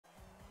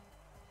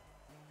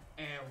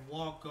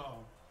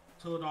welcome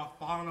to the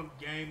final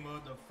game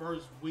of the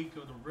first week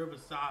of the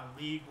Riverside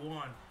League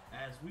One,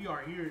 as we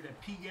are here at the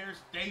PXG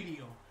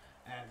Stadium,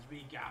 as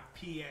we got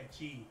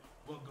PXG.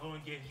 We're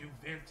going against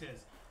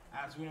Juventus,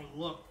 as we're going to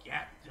look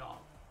at the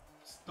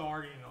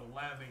starting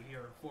 11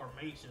 here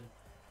formation,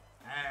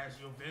 as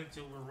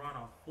Juventus will run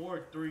a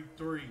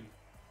 4-3-3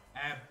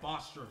 at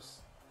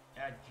Bostros,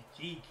 at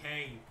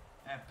GK,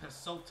 at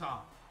Pesota,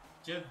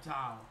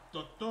 Gentile,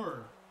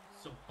 Dr.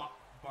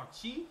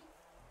 Brochi,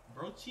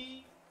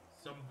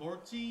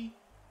 Samborti,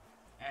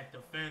 at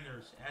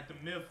defenders, at the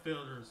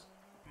midfielders,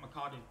 I'm gonna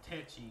call it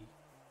Techi,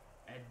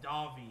 at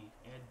Davi,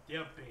 at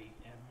Depe,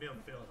 at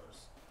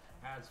midfielders.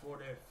 As for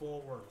that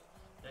forward,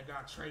 they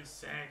got Trey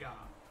Saga.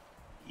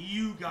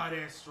 You got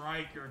that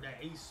striker, that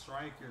ace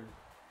striker,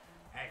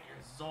 at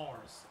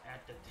Zars,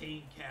 at the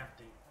team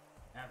captain,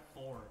 at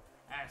four,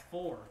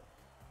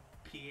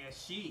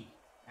 PSG,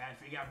 as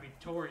we got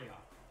Victoria,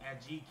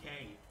 at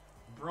GK,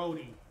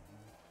 Brody,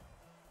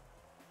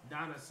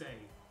 Nanase,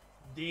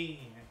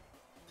 Dean,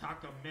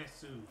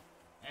 Takametsu,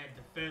 at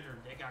defender.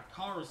 They got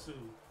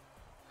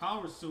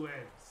Karasu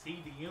at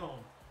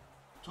CDM,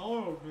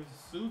 Toro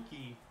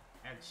Mizuki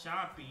at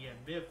Choppy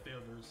at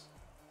midfielders,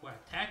 well,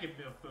 attacking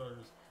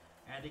midfielders,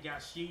 and they got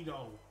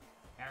Shido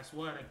as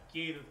well as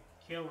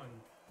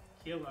Killing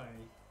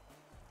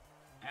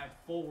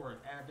at forward,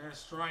 and their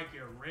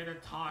striker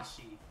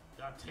Renatashi,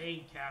 the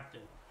team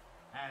captain,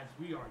 as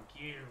we are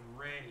getting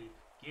ready,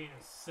 getting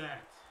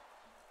set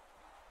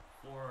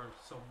for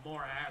some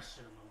more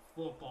action of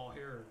football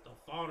here.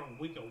 The final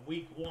week of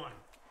week one.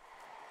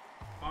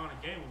 Final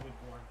game of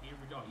week one. Here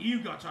we go.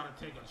 Hugo trying to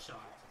take a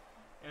shot.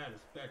 As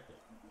expected.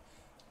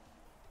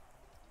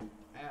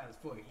 As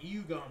for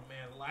Hugo,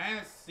 man,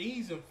 last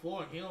season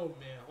for him,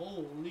 man,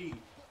 holy.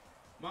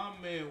 My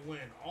man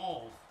went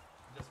off.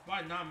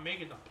 Despite not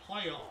making the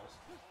playoffs,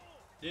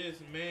 this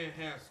man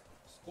has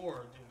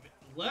scored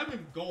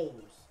 11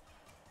 goals.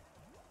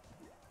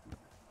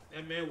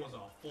 That man was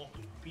a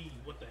fucking beast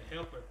with the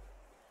help of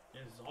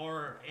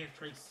Zara and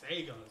Trey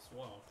Saga as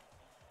well.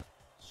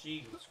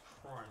 Jesus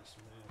Christ,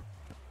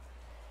 man.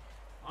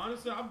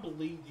 Honestly, I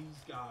believe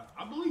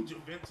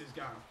Juventus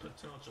got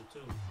potential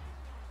too.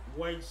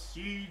 Wait,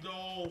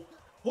 Shido.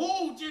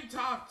 Oh,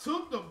 Gentile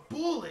took the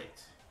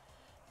bullet.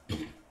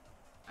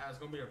 It's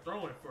gonna be a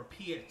throw-in for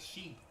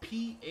PXG.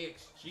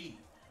 PXG.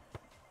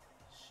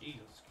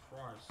 Jesus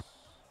Christ.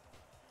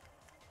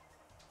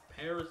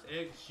 Paris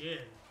X Gen.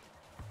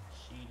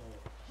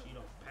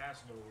 Shido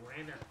passing to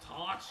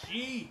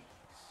Renatashi.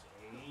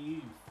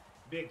 Save.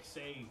 Big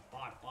save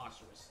by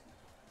Bostros.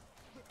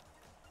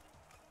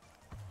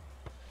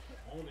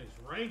 On this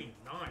rainy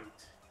night.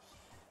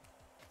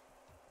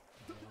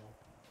 No,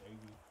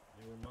 baby.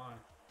 Never mind.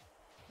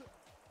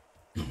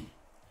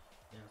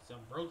 Yeah,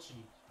 some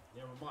Brochi.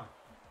 Never mind.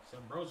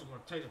 Sambrosi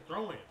going to take a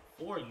throw-in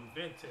for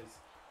Juventus.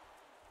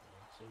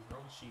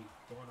 Sambrosi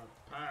going to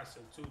pass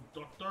it to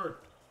Dr.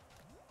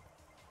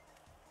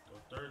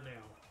 Dr.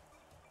 now.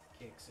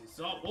 Kicks it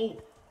up.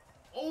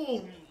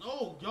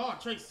 Oh, God.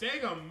 Trey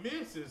Saga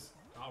misses.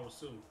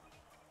 Kawasu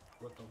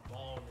with the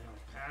ball now.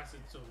 Pass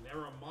it to,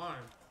 never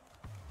mind.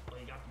 Oh,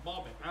 he got the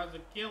ball back. Pass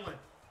it, Killing.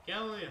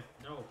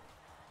 No.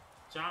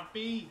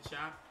 Chappy.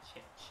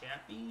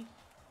 Chappy.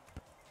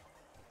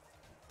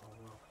 Oh,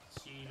 well.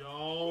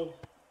 Cheeto.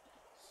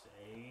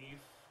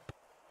 Save.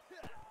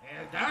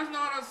 And that's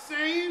not a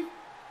save.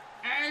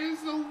 And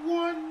it's a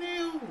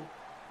 1-0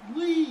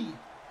 lead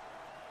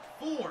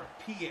for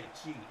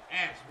PXG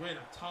as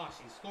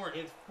Renatashi scored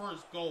his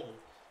first goal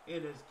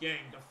in this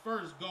game. The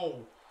first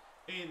goal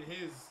in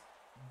his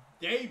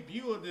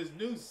debut of this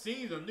new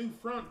season, new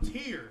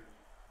frontier.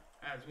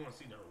 As we want to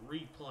see the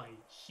replay.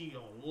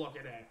 Shido, look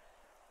at that.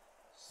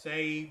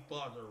 Save,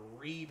 but the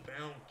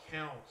rebound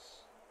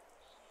counts.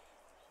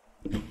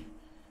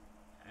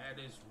 That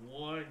is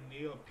 1-0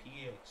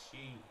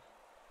 PXG.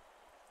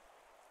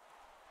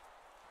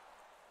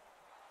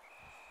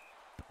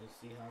 Let's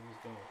see how this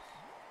goes.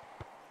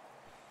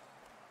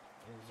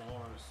 It's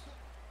ours.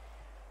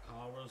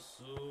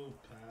 Kawasu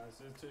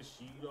passes to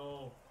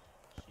Shido.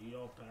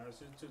 Shido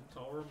passes to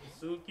Toro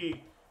Mitsuki.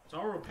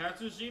 Toro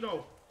passes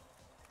Shido.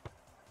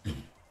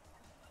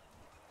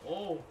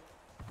 Oh.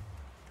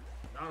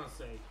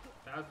 Nanase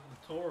passes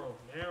to Toro.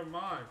 Never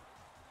mind.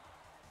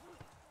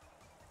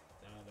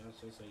 That's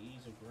just an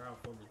easy ground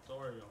for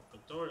Victoria.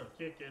 Victoria,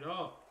 kick it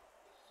up.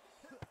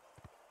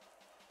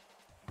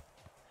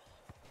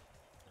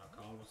 Now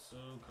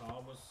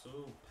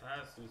Kawasu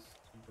passes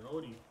to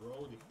Brody.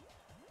 Oh,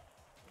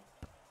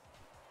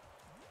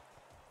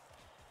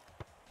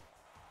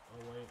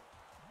 wait.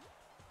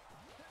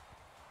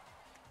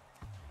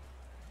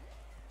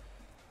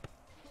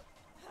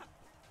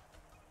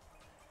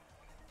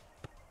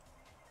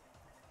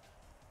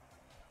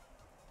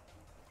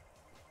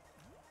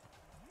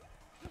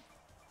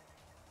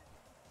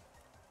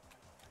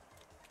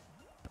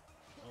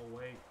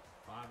 Wait,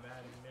 5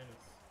 added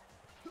minutes.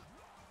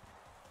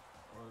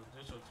 Or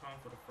additional time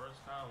for the first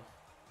half.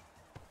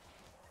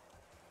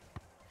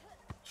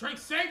 Trey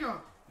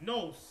Saga!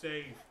 No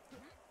save.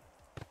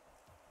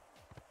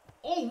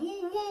 Oh,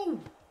 whoa, whoa!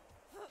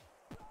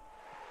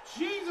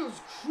 Jesus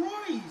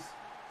Christ!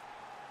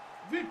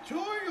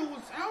 Victoria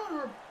was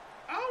out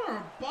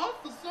her butt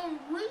for some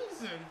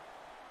reason.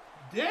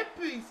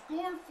 Depe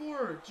scored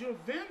for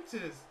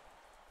Juventus.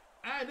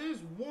 And it's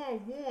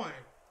 1-1.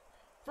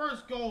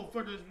 First goal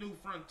for this new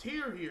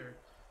frontier here.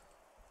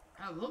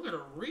 And look at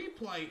a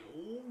replay.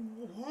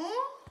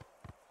 Huh?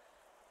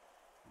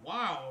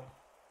 Wow.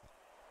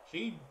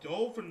 She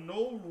dove for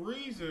no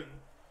reason.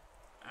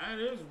 And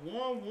it's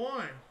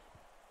 1-1.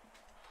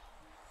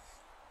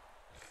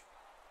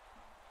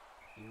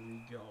 Here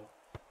we go.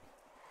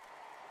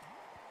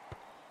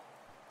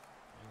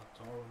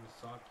 Taro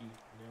Misaki,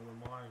 never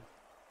mind.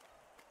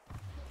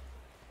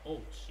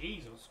 Oh,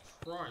 Jesus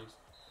Christ.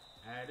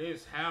 That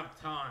is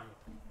halftime.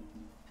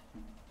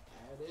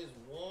 That is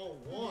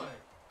 1-1.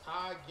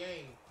 Tie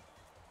game.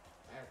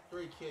 At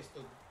 3 kicks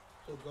to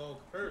go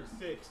compared to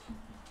 6.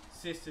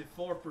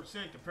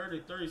 64% compared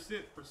to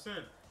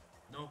 36%.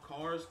 No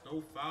cars,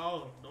 no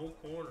foul, no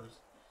corners.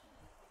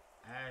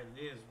 And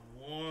it is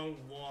 1-1.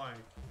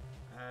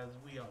 As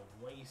we are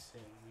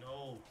wasting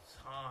no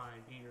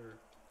time here.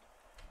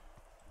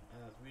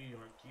 As we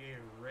are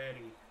getting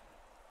ready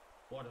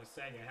for the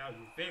second half.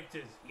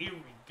 Juventus, here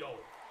we go.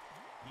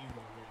 You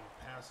want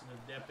to pass it to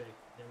Depe.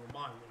 Never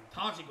mind.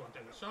 Tachi going to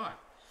take a shot.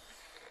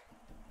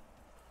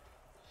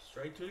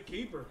 Straight to the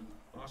keeper.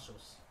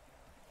 Bashos.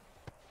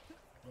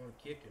 Going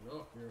to kick it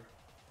up here.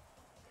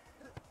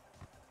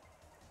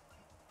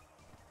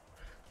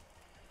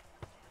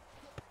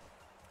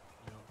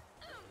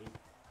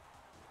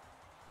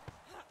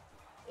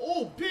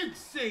 Oh, big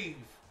save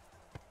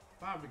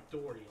by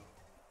Victoria.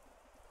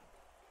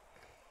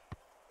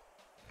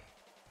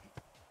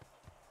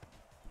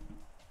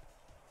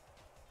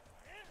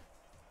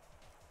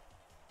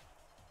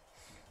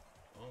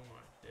 Oh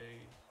my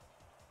days.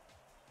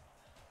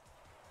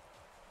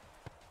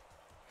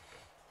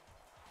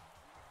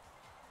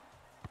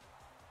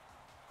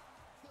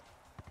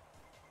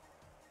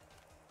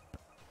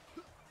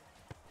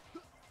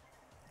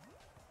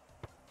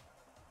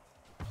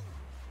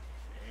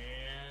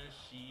 And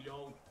she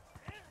don't.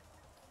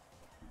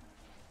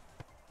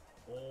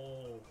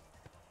 Oh,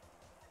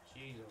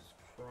 Jesus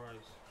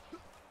Christ.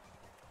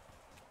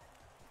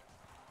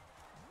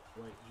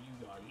 Wait,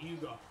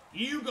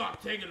 you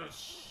got taking a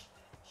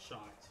shot.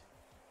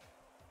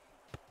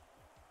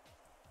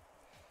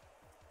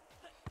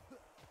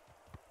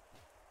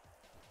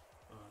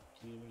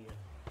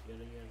 Get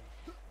it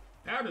in.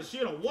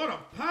 Patashita, what a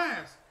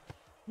pass!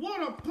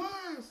 What a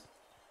pass!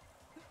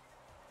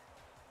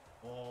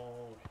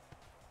 Oh.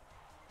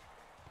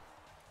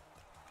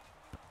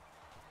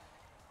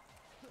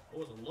 It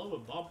was a lower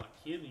ball by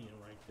Killian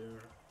right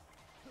there.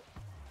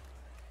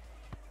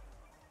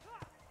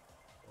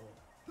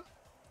 Oh.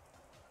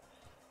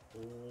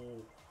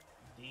 Oh.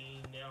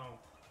 Dean now.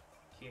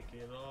 Kick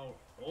it out.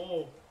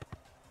 Oh.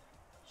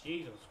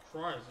 Jesus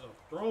Christ. A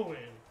throw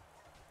in.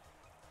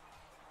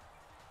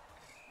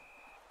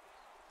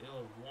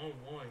 Still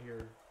 1-1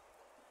 here.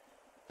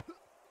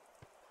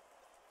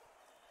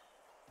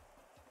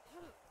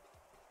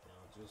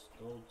 Now just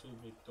go to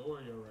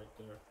Victoria right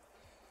there.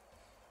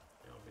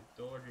 Now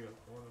Victoria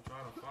going to try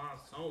to find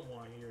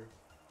someone here.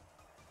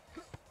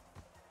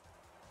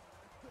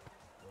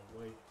 Oh,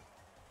 wait.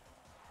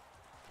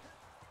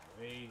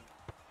 Wait.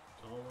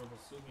 Toro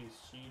Masuki,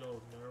 Shido,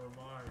 never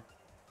mind.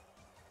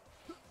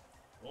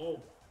 Oh.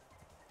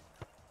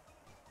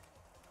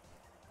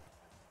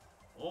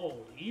 Oh,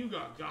 you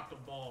got the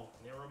ball.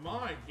 Never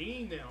mind.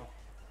 Dean now.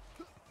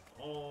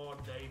 Oh,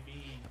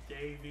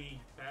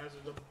 Davey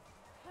passes him.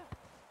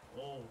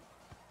 Oh,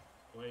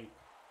 wait.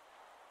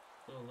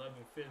 Still 11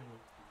 fitting.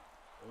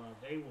 Well,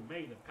 they will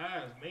make the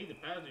pass. Made the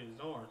pass is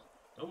ours.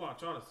 That's what I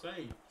try to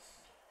say.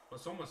 But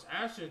so much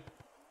action.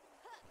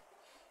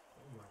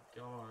 Oh my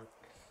God.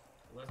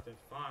 Less than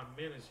 5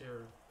 minutes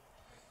here.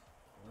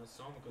 Unless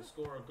someone could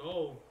score a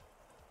goal.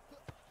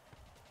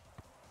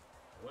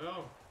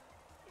 Well,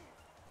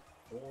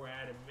 4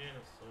 added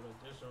minutes, so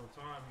the additional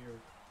time here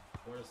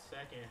for the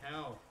second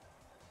half.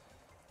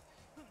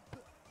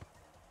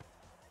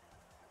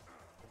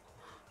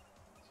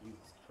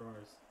 Jesus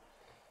Christ.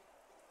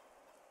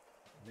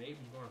 Maybe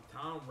going to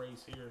time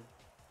race here.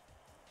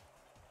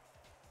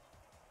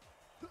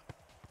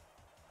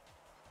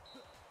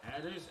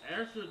 At this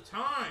extra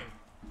time.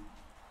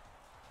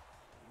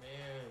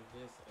 Man,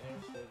 this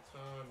extra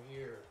time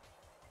here.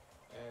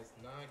 As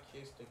 9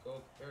 kicks to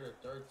go compared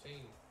to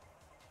 13.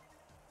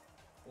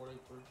 43%.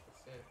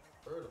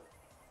 Compared to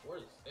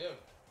 47.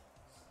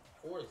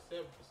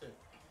 47%.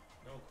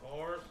 No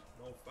cars,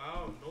 no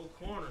fouls, no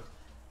corners.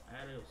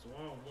 That is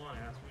 1-1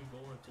 as we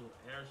go into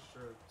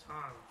extra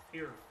time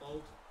here,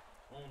 folks,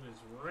 on this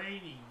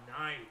rainy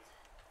night,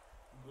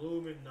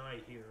 gloomy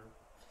night here.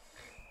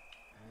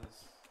 As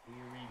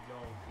here we go,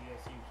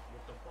 PSC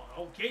with the ball.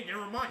 Okay,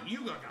 never mind. You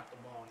got the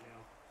ball now.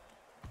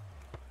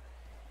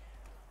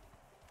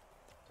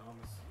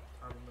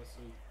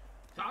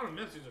 Thomas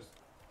Messi just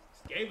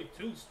gave it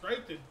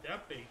straight to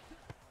Depe.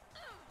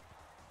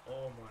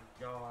 Oh my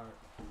God.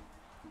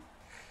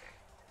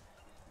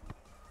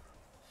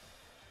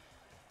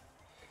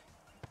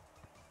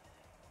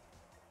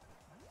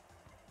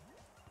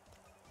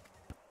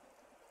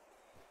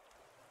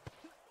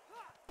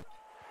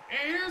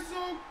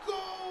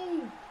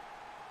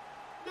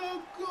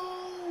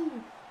 goal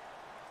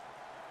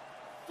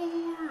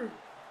for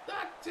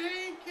the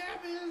team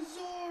Kevin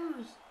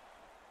Zors.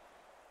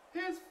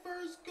 His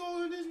first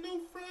goal in his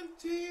new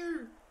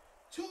frontier.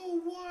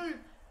 2-1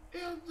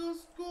 is the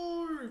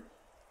score.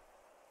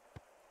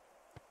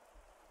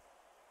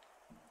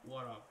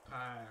 What a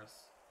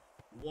pass.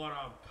 What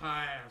a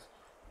pass.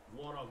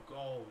 What a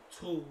goal.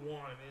 2-1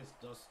 is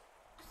the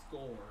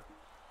score.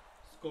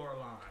 Score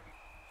line.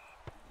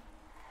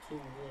 2-1.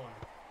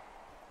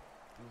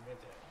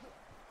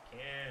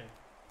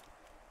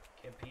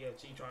 Can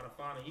PXG try to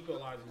find an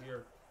equalizer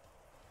here?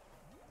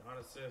 Not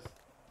assist.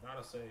 Not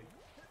a save.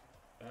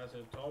 Pass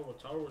it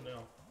Toro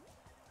now.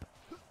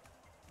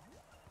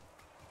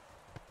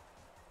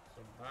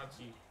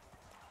 Sambachi.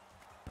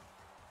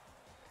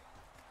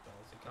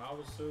 Pass it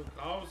Kawasu.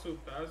 Kawasu.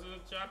 Pass it to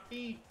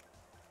Chappie.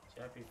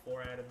 Chappie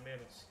 4 added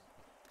minutes.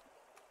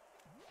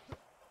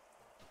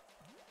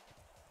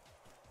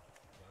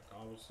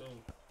 Kawasu.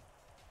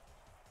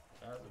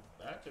 Pass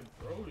it back to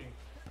Brody.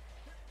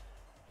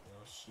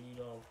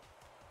 Yoshido.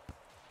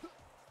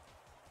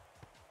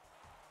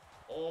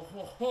 Oh,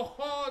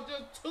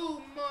 just too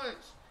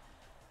much.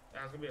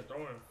 That's gonna be a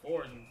throw-in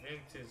for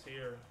Juventus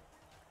here.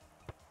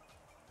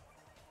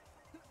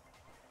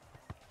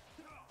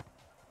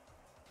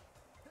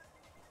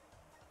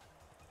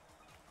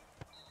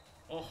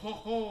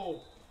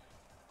 Oh,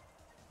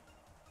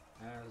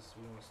 as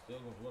we're still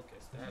gonna look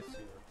at stats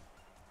here.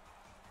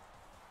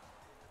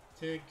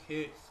 10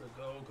 kicks to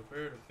go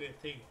compared to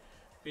 15.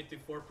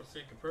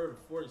 54% compared to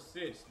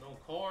 46. No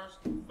cars,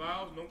 no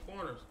fouls, no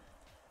corners.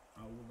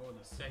 We'll go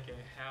to second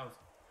half.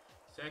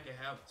 Second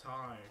half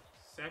time.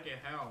 Second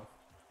half.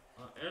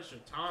 Extra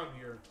time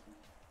here.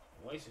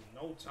 Wasting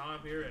no time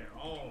here at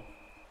all.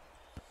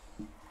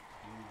 Here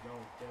we go.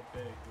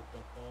 Depe with the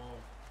ball.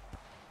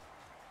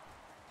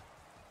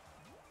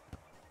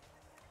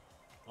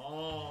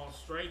 Oh,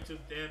 straight to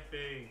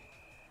Depe.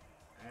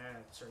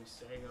 And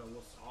Trezeguet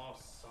was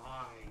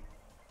offside.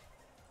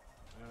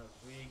 As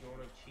we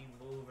gonna keep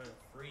moving.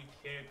 Free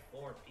kick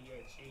for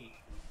PXG.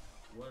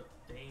 What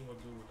Dane will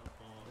do with the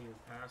ball here.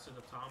 Pass it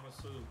to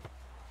Tomasu.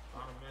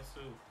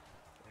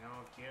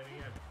 Now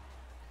Killian.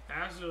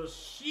 Pass it to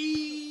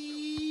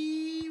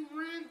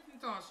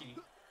Tashi.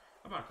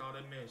 I'm about to call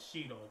that man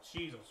Shido.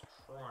 Jesus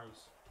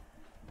Christ.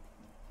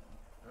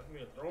 That's gonna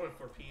be a throw-in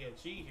for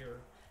PXG here.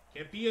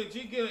 Can PXG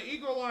get an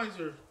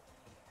equalizer?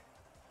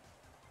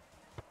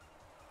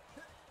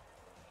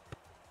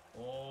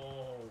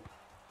 Oh.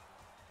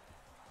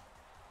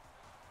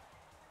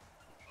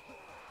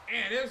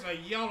 And there's a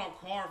yellow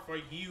card for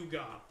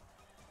Hyuga.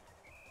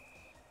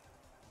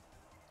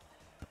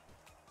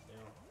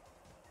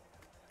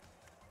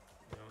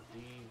 Now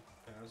Dean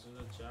passes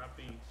to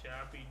Chappie.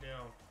 Chappie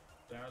now.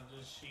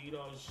 Passes to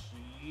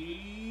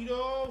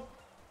Shido.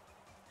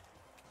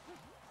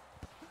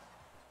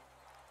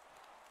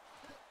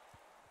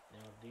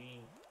 Now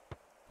Dean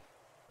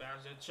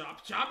passes to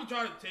Chop. Chappie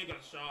trying to take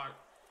a shot.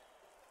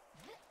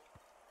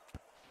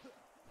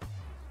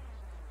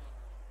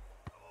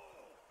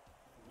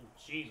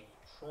 Jesus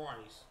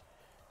Christ.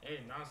 That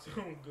did not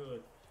sound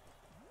good.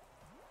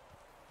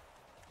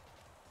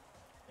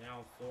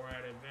 Now 4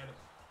 added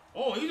minutes.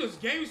 Oh, he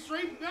just gave it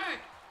straight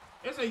back.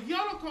 It's a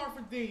yellow card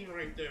for Dean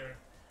right there.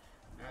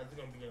 That's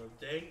going to be a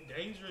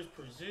dangerous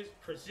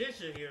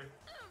position here.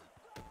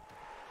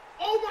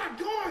 Oh my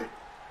God.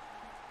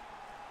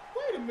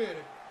 Wait a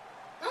minute.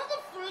 That's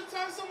the first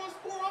time someone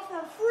scored off for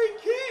a free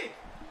kick.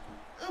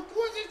 Of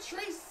course it's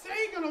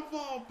Trezeguet of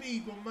all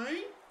people,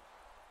 man.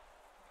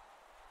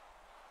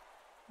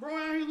 Bro,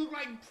 out here look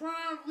like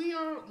prime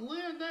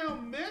Lionel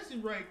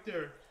Messi right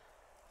there.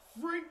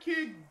 Free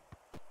kick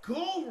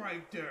goal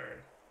right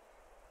there.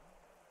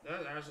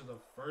 That's actually the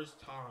first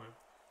time.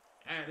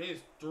 And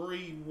it's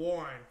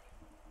 3-1.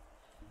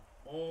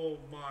 Oh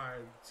my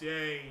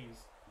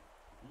days.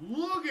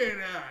 Look at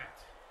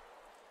that.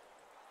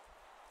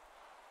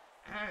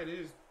 That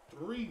is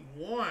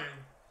 3-1.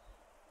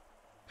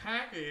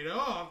 Pack it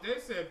up. They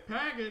said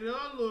pack it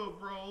up, little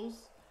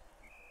bros.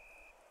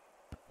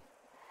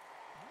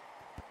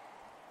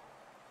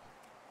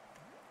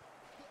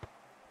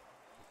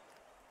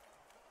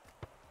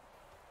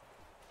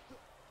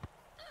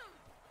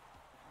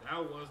 That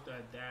was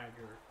the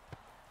dagger.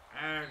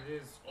 And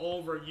it's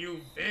over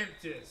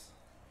Juventus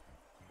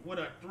with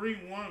a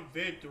 3-1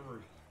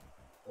 victory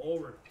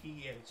over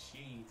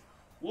PXG.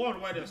 What a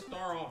way to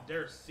start off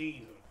their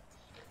season.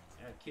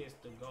 That kiss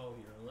to go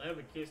here.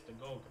 11 kiss to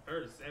go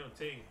compared to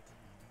 17.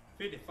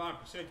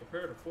 55%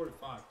 compared to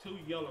 45. 2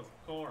 yellow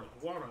cards,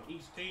 1 on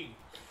each team.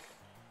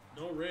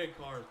 No red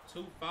cards,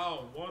 2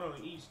 fouls, 1 on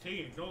each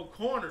team. No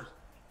corners.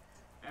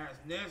 As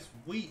next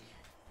week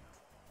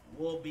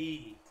will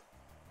be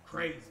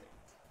crazy.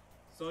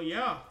 So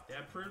yeah,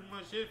 that's pretty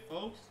much it,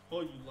 folks.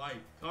 Hope you like,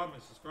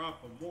 comment, subscribe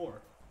for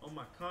more on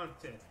my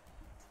content.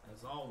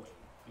 As always,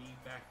 be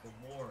back for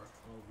more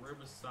on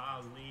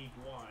RiversSide League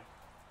 1.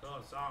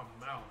 Cause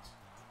I'm out.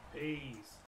 Peace.